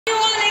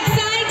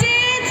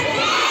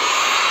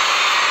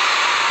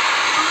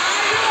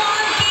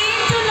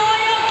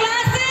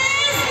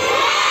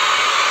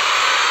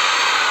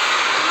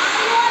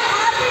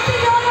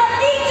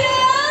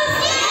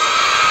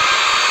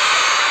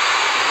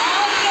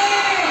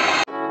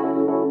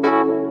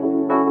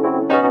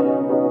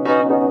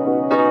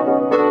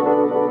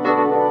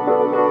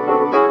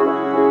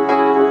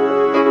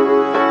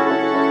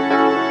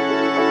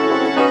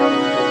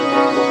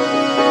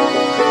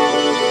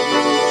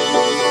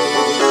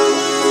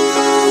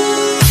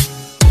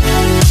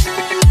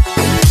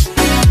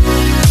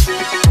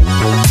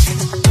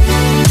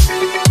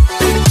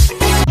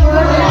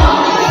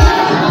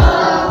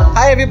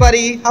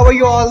everybody. How are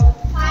you all?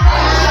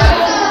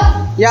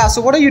 Hi. Yeah,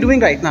 so what are you doing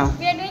right now?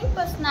 We are doing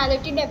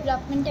personality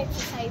development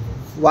exercises.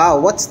 Wow,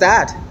 what's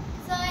that?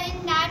 So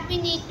in that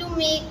we need to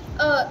make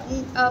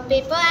a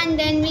paper and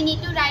then we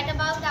need to write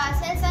about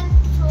ourselves and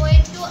show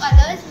it to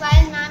others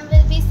while ma'am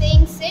will be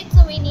saying sit,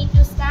 so we need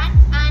to stand,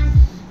 and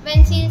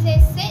when she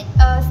says sit,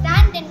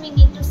 stand, then we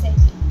need to sit.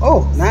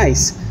 Oh,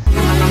 nice.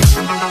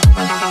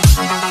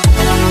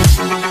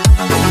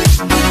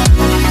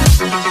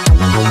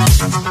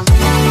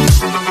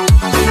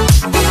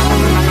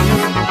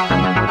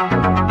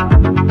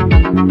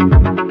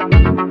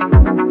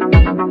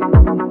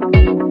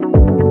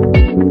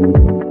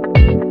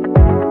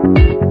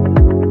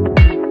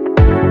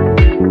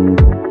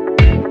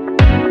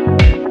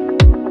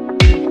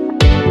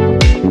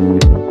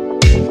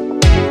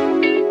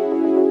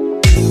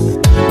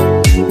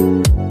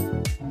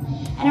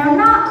 And are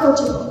not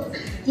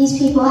coachable. These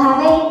people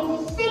have a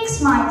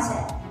fixed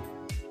mindset.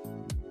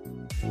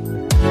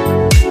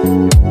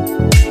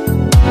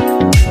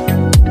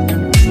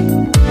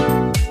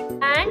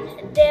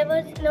 And there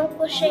was no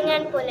pushing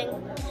and pulling.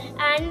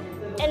 And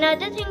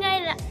another thing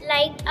I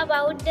liked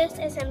about this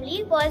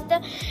assembly was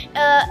the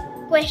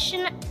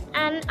question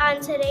and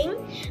answering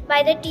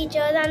by the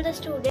teachers and the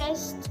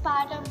students. The best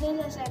part of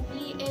this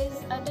assembly is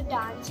the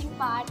dancing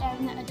part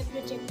and the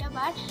projector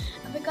part,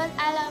 because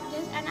I love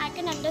this and I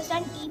can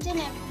understand each and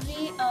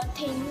every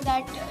thing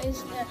that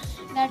is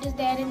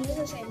there in this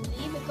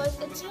assembly because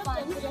it's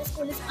fun. The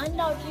school is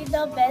undoubtedly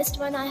the best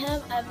one I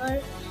have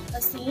ever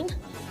seen.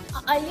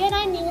 Earlier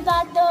I knew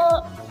that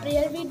the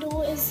prayer we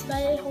do is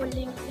by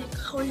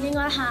holding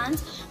our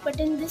hands, but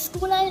in this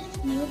school I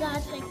knew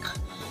that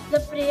the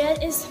prayer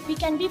is we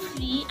can be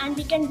free and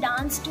we can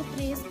dance to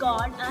praise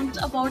God. And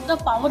about the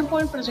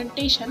PowerPoint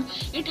presentation,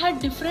 it had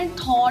different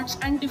thoughts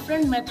and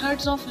different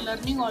methods of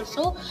learning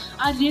also.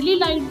 I really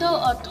liked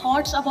the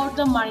thoughts about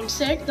the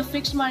mindset, the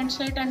fixed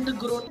mindset and the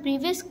growth.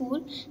 Previous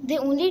school, they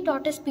only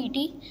taught us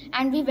PT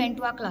and we went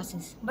to our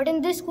classes. But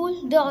in this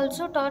school, they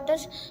also taught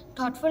us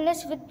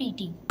thoughtfulness with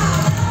PT.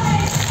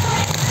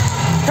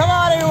 Come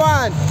on,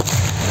 everyone.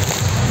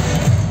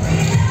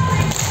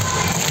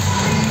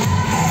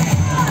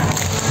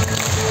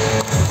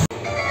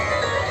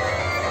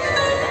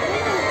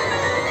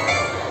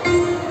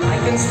 I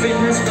can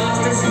spin as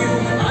fast as you,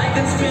 I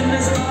can spin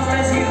as fast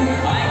as you,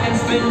 I can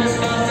spin as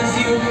fast as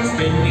you,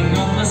 spinning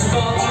on the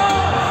spot.